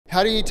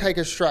How do you take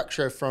a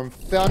structure from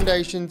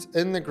foundations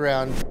in the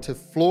ground to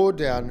floor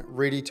down,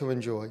 ready to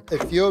enjoy?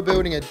 If you're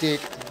building a deck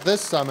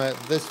this summer,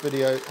 this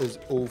video is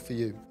all for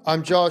you.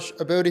 I'm Josh,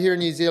 a builder here in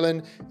New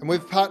Zealand, and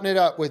we've partnered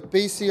up with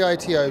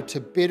BCITO to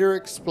better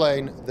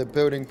explain the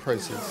building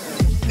process.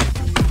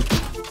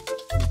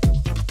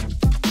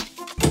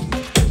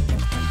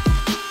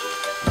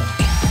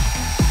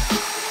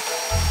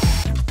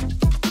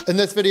 In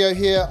this video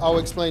here, I'll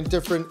explain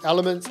different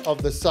elements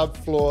of the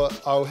subfloor.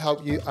 I'll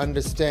help you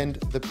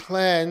understand the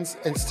plans,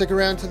 and stick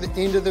around to the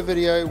end of the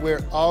video where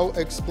I'll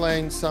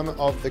explain some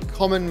of the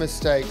common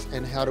mistakes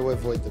and how to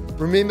avoid them.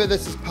 Remember,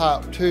 this is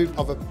part 2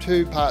 of a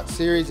 2-part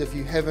series. If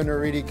you haven't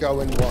already, go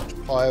and watch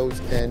piles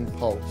and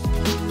poles.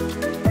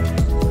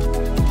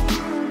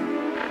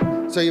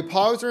 So your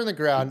piles are in the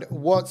ground.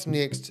 What's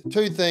next?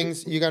 2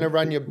 things. You're going to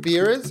run your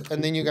bearers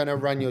and then you're going to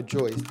run your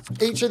joists.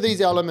 Each of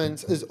these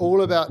elements is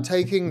all about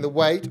taking the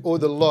weight or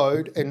the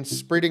load and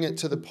spreading it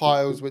to the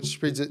piles, which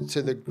spreads it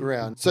to the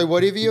ground. So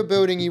whatever you're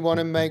building, you want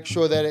to make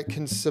sure that it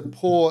can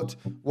support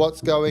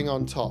what's going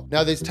on top.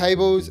 Now there's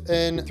tables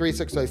in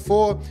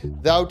 3604.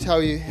 They'll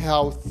tell you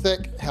how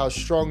thick, how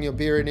strong your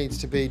bearer needs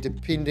to be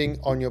depending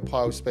on your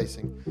pile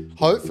spacing.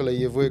 Hopefully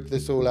you've worked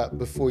this all out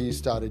before you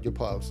started your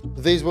piles.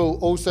 These will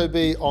also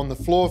be on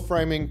the floor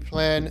framing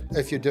plan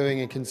if you're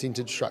doing a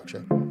consented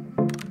structure.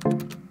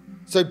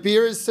 So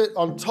bearers sit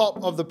on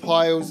top of the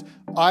piles.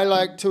 I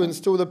like to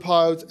install the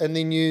piles and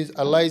then use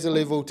a laser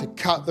level to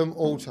cut them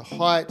all to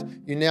height.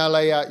 You now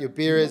lay out your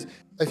bearers.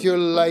 If you're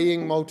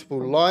laying multiple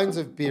lines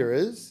of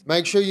bearers,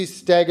 make sure you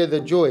stagger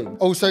the join.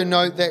 Also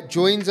note that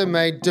joins are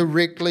made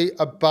directly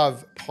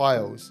above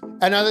piles.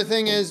 Another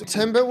thing is,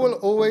 timber will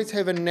always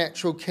have a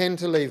natural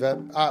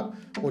cantilever up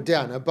or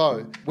down, a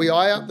bow. We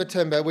eye up the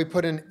timber, we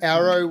put an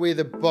arrow where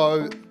the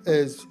bow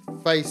is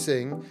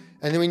facing,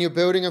 and then when you're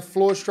building a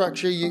floor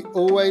structure, you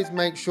always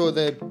make sure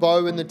the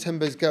bow and the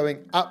timber is going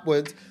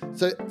upwards,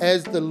 so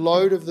as the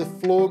load of the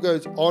floor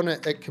goes on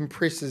it, it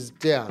compresses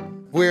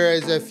down.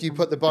 Whereas if you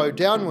put the bow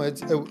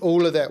downwards,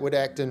 all of that would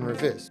act in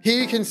reverse.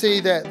 Here you can see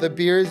that the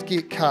bearers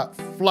get cut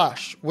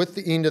flush with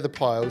the end of the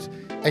piles,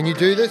 and you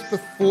do this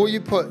before you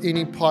put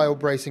any pile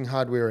bracing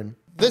hardware in.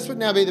 This would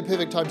now be the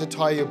perfect time to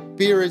tie your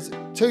bearers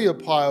to your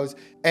piles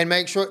and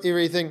make sure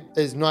everything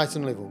is nice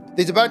and level.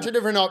 There's a bunch of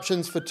different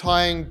options for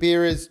tying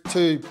bearers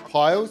to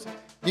piles.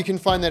 You can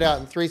find that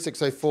out in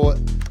 3604.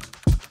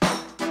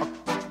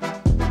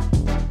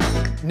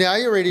 Now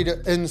you're ready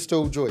to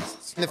install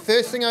joists. And the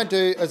first thing I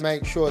do is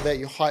make sure that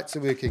your heights are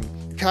working.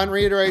 Can't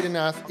reiterate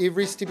enough,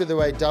 every step of the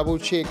way double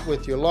check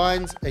with your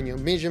lines and your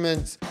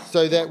measurements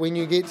so that when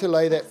you get to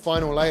lay that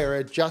final layer,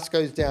 it just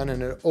goes down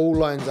and it all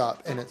lines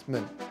up and it's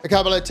mint. A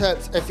couple of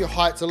tips: if your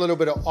height's a little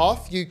bit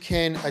off, you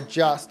can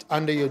adjust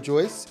under your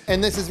joists.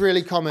 And this is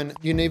really common.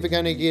 You're never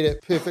going to get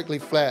it perfectly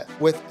flat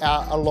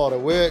without a lot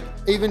of work.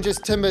 Even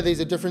just timber, there's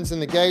a difference in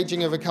the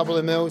gauging of a couple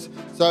of mils.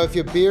 So if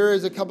your bearer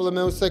is a couple of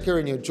mils thicker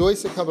and your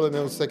joist a couple of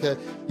mils thicker,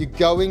 you're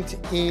going to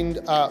end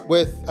up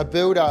with a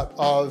build-up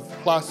of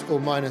plus or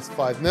minus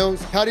 5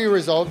 mils. How do you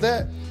resolve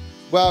that?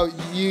 Well,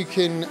 you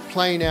can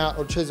plane out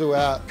or chisel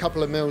out a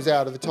couple of mils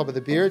out of the top of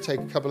the bearer,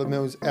 take a couple of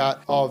mils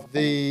out of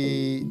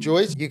the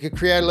joist. You could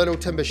create a little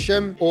timber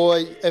shim, or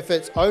if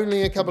it's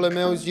only a couple of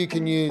mils, you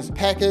can use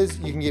packers.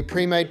 You can get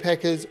pre-made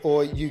packers,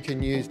 or you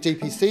can use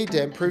DPC,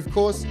 damp proof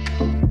course.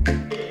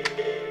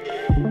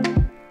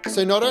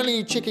 So not only are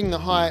you checking the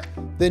height,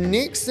 the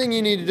next thing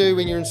you need to do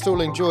when you're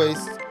installing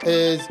joists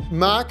is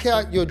mark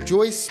out your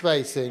joist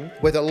spacing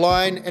with a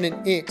line and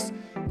an X.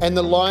 And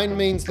the line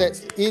means that's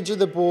the edge of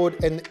the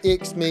board, and the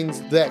X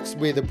means that's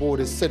where the board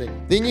is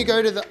sitting. Then you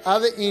go to the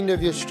other end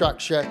of your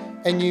structure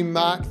and you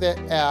mark that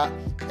out,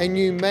 and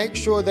you make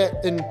sure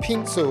that in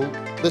pencil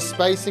the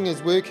spacing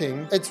is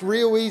working. It's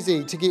real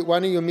easy to get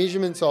one of your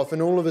measurements off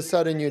and all of a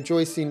sudden your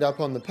joists end up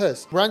on the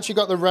piss. Once you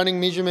got the running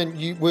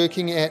measurement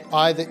working at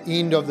either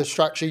end of the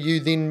structure, you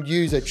then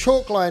use a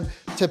chalk line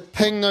to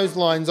ping those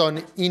lines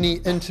on any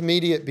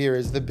intermediate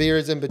bearers, the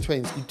bearers in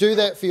between. So you do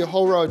that for your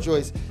whole row of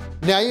joists.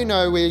 Now you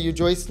know where your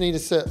joists need to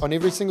sit on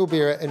every single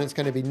bearer, and it's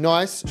going to be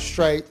nice,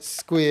 straight,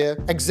 square,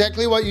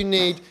 exactly what you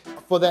need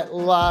for that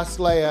last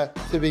layer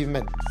to be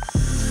mint.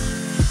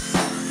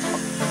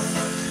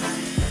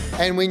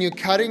 And when you're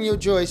cutting your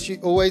joist, you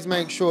always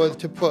make sure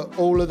to put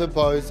all of the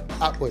bows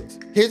upwards.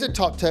 Here's a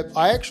top tip.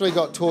 I actually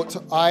got taught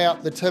to eye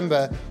up the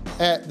timber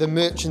at the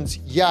merchant's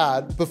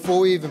yard before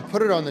we even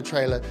put it on the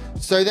trailer,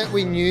 so that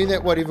we knew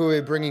that whatever we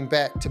were bringing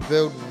back to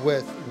build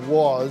with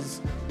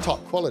was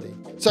top quality.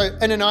 So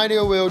in an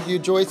ideal world, your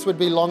joist would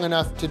be long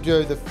enough to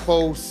do the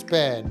full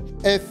span.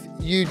 If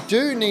you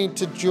do need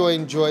to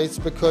join joists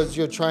because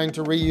you're trying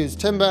to reuse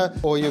timber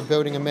or you're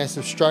building a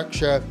massive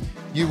structure,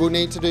 you will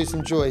need to do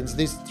some joins.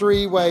 There's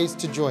 3 ways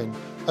to join: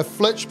 a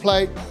flitch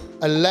plate,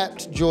 a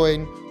lapped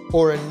join,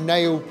 or a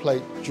nail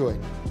plate join.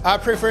 Our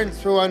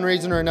preference for one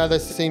reason or another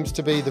seems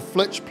to be the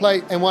flitch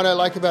plate, and what I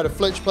like about a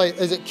flitch plate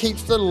is it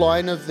keeps the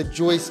line of the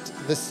joist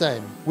the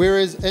same.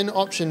 Whereas in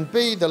option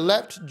B, the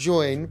lapped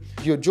join,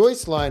 your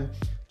joist line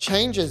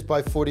changes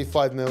by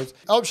 45 mils.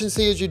 Option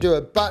C is you do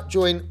a butt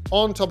joint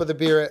on top of the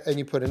bearer and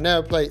you put a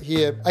nail plate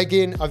here.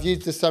 Again, I've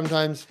used this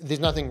sometimes. There's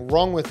nothing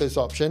wrong with this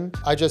option.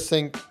 I just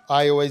think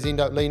I always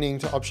end up leaning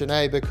to option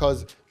A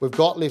because we've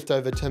got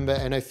leftover timber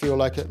and I feel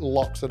like it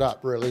locks it up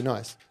really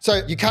nice.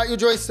 So you cut your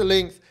joists to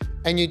length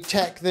and you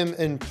tack them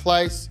in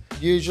place.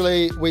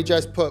 Usually we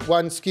just put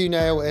one skew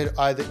nail at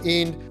either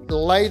end,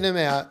 lay them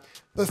out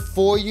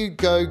before you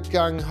go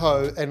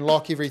gung-ho and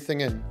lock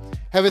everything in.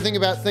 Have a think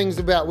about things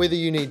about whether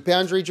you need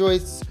boundary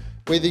joists,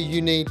 whether you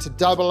need to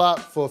double up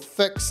for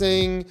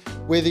fixing,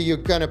 whether you're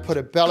gonna put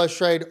a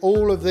balustrade.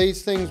 All of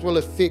these things will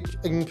affect,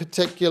 in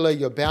particular,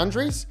 your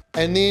boundaries.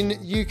 And then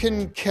you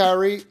can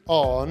carry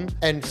on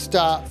and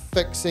start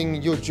fixing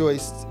your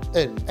joists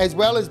in. As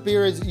well as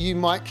bearers, you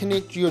might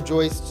connect your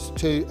joists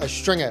to a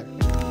stringer.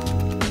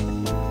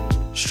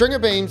 Stringer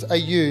beams are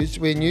used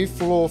where new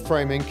floor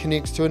framing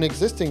connects to an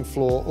existing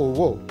floor or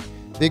wall.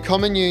 Their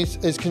common use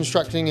is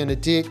constructing in a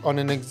deck on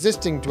an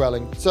existing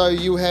dwelling. So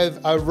you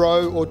have a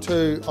row or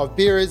two of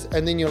bearers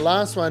and then your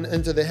last one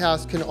into the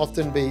house can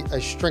often be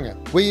a stringer.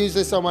 We use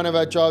this on one of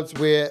our jobs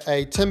where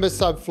a timber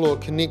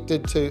subfloor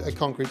connected to a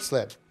concrete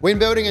slab. When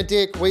building a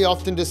deck, we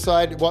often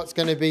decide what's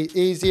going to be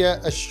easier,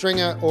 a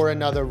stringer or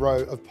another row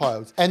of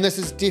piles. And this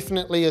is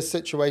definitely a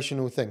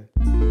situational thing.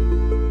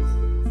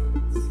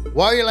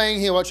 While you're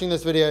laying here watching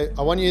this video,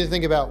 I want you to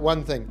think about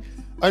one thing.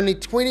 Only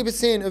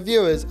 20% of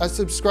viewers are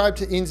subscribed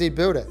to NZ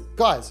Builder.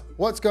 Guys,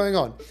 what's going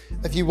on?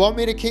 If you want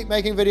me to keep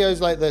making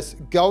videos like this,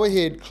 go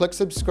ahead, click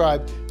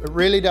subscribe. It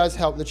really does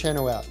help the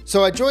channel out.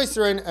 So our joists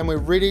are in and we're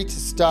ready to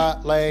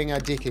start laying our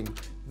decking.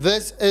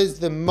 This is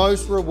the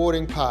most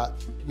rewarding part.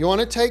 You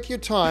want to take your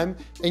time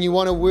and you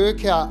want to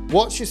work out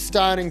what's your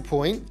starting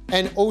point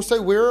and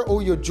also where are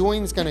all your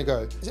joins going to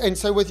go. And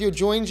so with your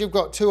joins, you've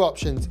got two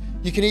options.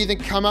 You can either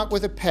come up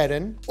with a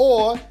pattern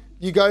or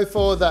you go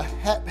for the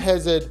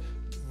haphazard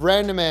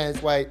random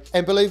as way,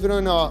 and believe it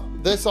or not,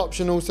 this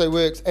option also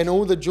works and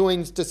all the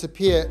joins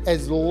disappear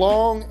as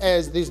long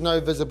as there's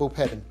no visible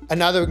pattern.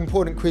 Another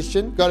important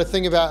question, got to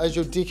think about, is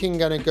your decking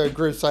going to go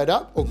groove side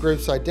up or groove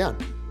side down?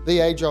 The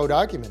age-old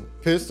argument.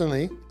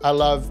 Personally, I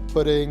love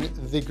putting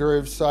the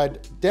groove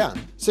side down.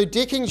 So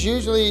decking's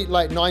usually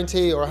like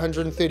 90 or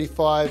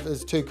 135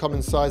 is two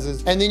common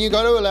sizes. And then you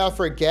got to allow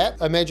for a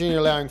gap. Imagine you're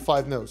allowing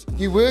 5 mils.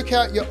 You work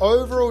out your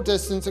overall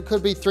distance, it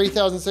could be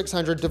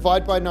 3,600,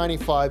 divide by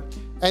 95,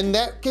 and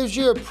that gives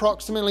you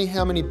approximately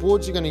how many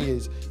boards you're going to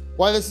use.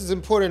 Why this is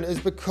important is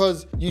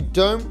because you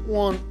don't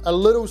want a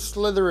little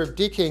slither of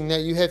decking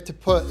that you have to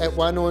put at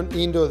one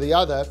end or the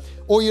other,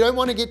 or you don't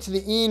want to get to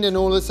the end and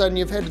all of a sudden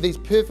you've had these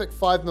perfect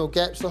 5 mil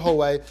gaps the whole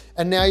way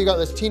and now you got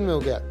this 10 mil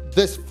gap.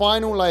 This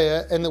final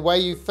layer and the way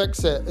you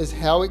fix it is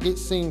how it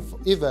gets seen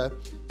forever.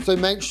 So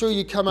make sure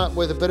you come up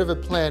with a bit of a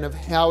plan of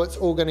how it's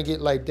all going to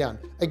get laid down.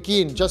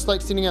 Again, just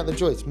like setting out the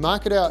joists,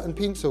 mark it out in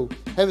pencil,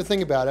 have a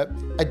think about it,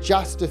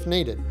 adjust if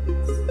needed.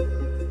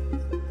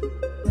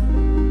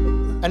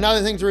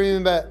 Another thing to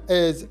remember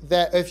is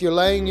that if you're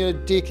laying your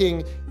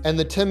decking and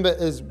the timber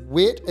is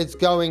wet, it's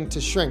going to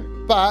shrink.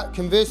 But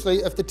conversely,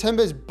 if the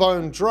timber is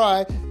bone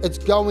dry, it's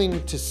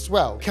going to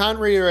swell. Can't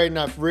reiterate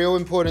enough, real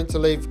important to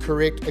leave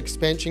correct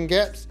expansion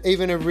gaps.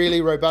 Even a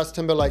really robust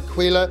timber like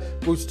Quila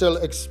will still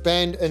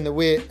expand in the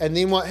wet. And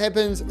then what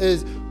happens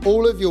is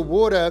all of your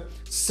water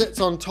sits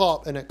on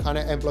top and it kind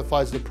of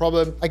amplifies the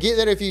problem. I get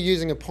that if you're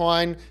using a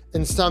pine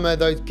in summer,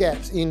 those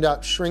gaps end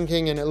up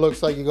shrinking and it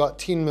looks like you got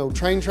 10 mil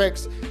train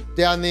tracks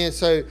down there.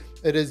 So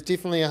it is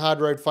definitely a hard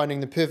road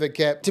finding the perfect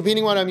gap.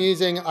 Depending what I'm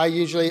using, I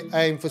usually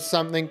aim for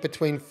something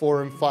between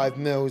 4 and 5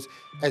 mils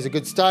as a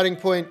good starting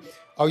point.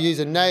 I'll use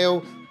a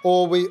nail,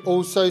 or we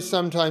also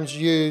sometimes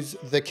use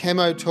the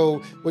camo tool,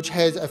 which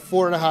has a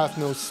 4.5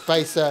 mil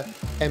spacer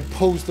and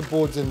pulls the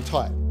boards in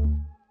tight.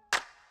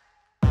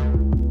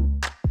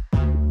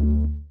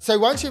 So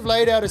once you've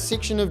laid out a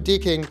section of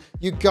decking,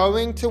 you're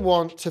going to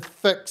want to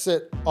fix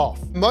it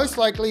off. Most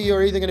likely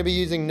you're either going to be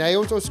using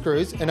nails or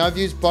screws, and I've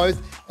used both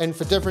and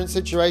for different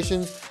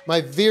situations. My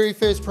very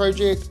first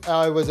project,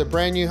 I was a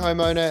brand new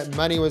homeowner,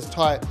 money was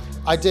tight.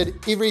 I did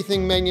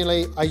everything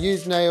manually. I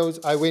used nails.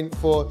 I went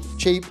for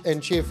cheap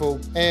and cheerful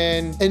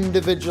and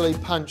individually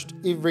punched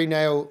every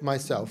nail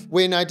myself.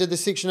 When I did the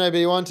section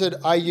nobody wanted,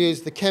 I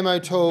used the camo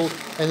tool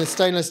and the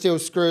stainless steel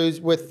screws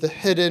with the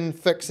hidden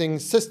fixing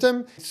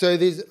system. So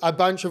there's a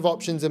bunch of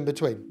options in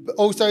between. But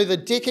also the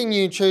decking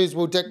you choose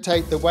will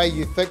dictate the way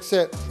you fix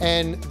it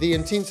and the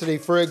intensity.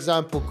 For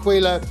example,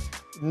 Quila,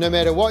 no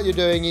matter what you're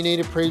doing, you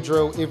need to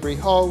pre-drill every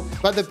hole.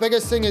 But the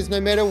biggest thing is no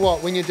matter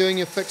what, when you're doing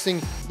your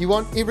fixing, you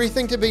want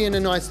everything to be in a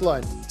nice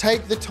line.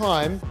 Take the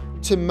time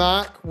to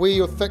mark where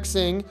you're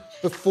fixing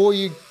before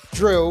you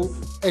drill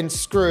and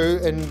screw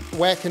and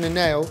whack in a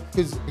nail,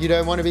 because you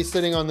don't want to be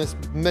sitting on this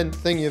mint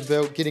thing you've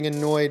built getting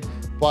annoyed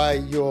by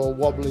your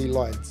wobbly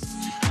lines.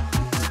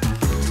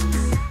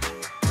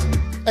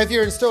 If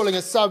you're installing a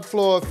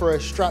subfloor for a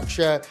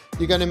structure,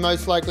 you're going to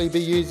most likely be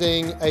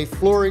using a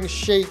flooring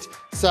sheet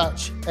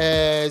such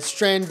as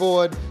strand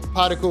board,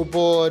 particle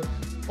board,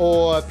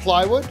 or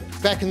plywood.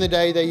 Back in the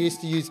day, they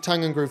used to use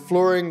tongue and groove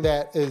flooring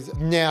that is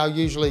now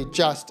usually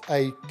just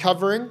a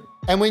covering.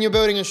 And when you're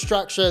building a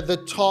structure, the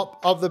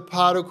top of the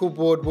particle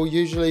board will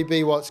usually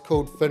be what's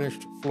called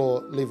finished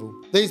floor level.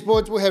 These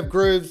boards will have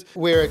grooves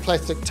where a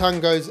plastic tongue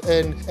goes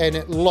in and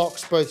it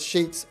locks both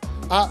sheets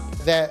up.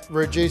 That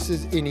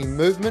reduces any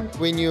movement.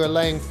 When you are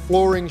laying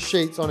flooring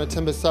sheets on a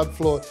timber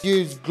subfloor,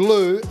 use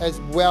glue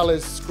as well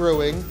as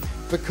screwing,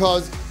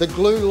 because the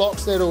glue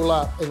locks that all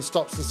up and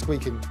stops the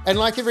squeaking. And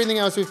like everything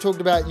else we've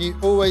talked about, you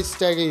always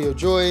stagger your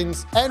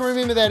joins. And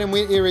remember that in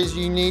wet areas,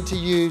 you need to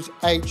use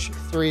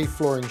H3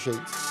 flooring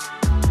sheets.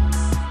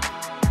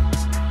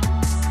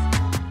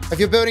 If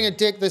you're building a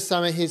deck this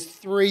summer, here's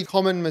 3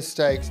 common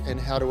mistakes and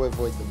how to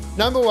avoid them.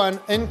 Number 1,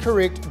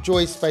 incorrect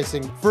joist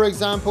spacing. For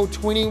example,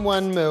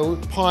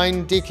 21mm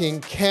pine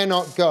decking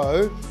cannot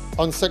go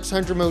on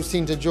 600mm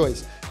center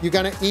joist. You're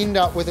gonna end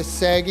up with a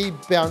saggy,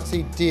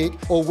 bouncy deck,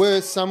 or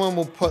worse, someone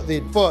will put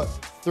their foot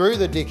through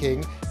the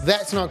decking.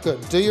 That's not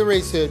good. Do your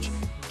research,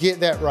 get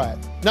that right.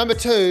 Number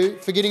 2,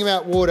 forgetting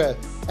about water.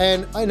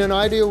 And in an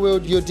ideal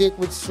world, your deck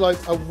would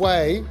slope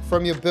away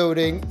from your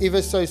building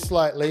ever so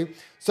slightly,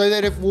 so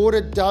that if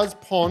water does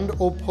pond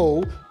or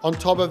pool on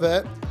top of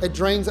it, it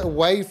drains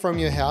away from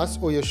your house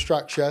or your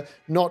structure,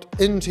 not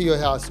into your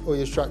house or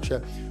your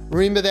structure.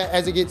 Remember that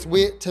as it gets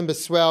wet, timber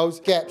swells,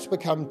 gaps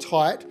become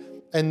tight,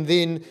 and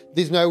then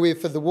there's nowhere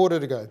for the water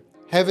to go.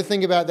 Have a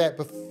think about that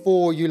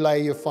before you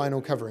lay your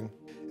final covering.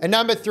 And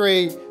number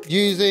 3,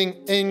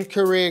 using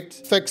incorrect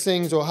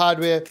fixings or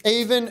hardware.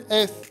 Even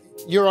if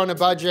you're on a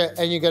budget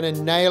and you're gonna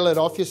nail it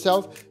off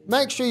yourself,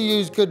 make sure you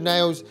use good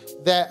nails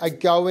that are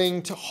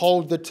going to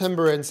hold the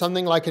timber in.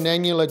 Something like an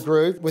annular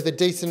groove with a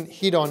decent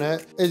head on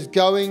it is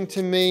going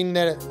to mean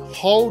that it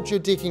holds your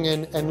decking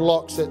in and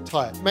locks it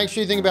tight. Make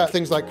sure you think about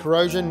things like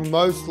corrosion.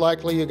 Most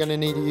likely you're gonna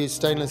need to use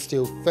stainless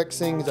steel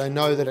fixings. I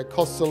know that it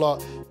costs a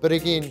lot, but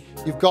again,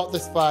 you've got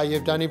this far,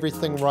 you've done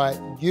everything right.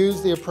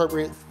 Use the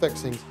appropriate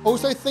fixings.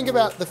 Also think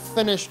about the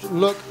finished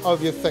look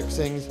of your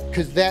fixings,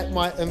 because that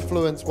might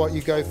influence what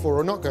you go for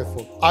or not go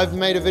for. I've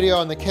made a video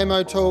on the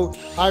camo tool.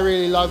 I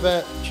really love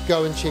it.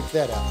 Go and check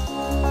that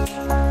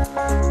out.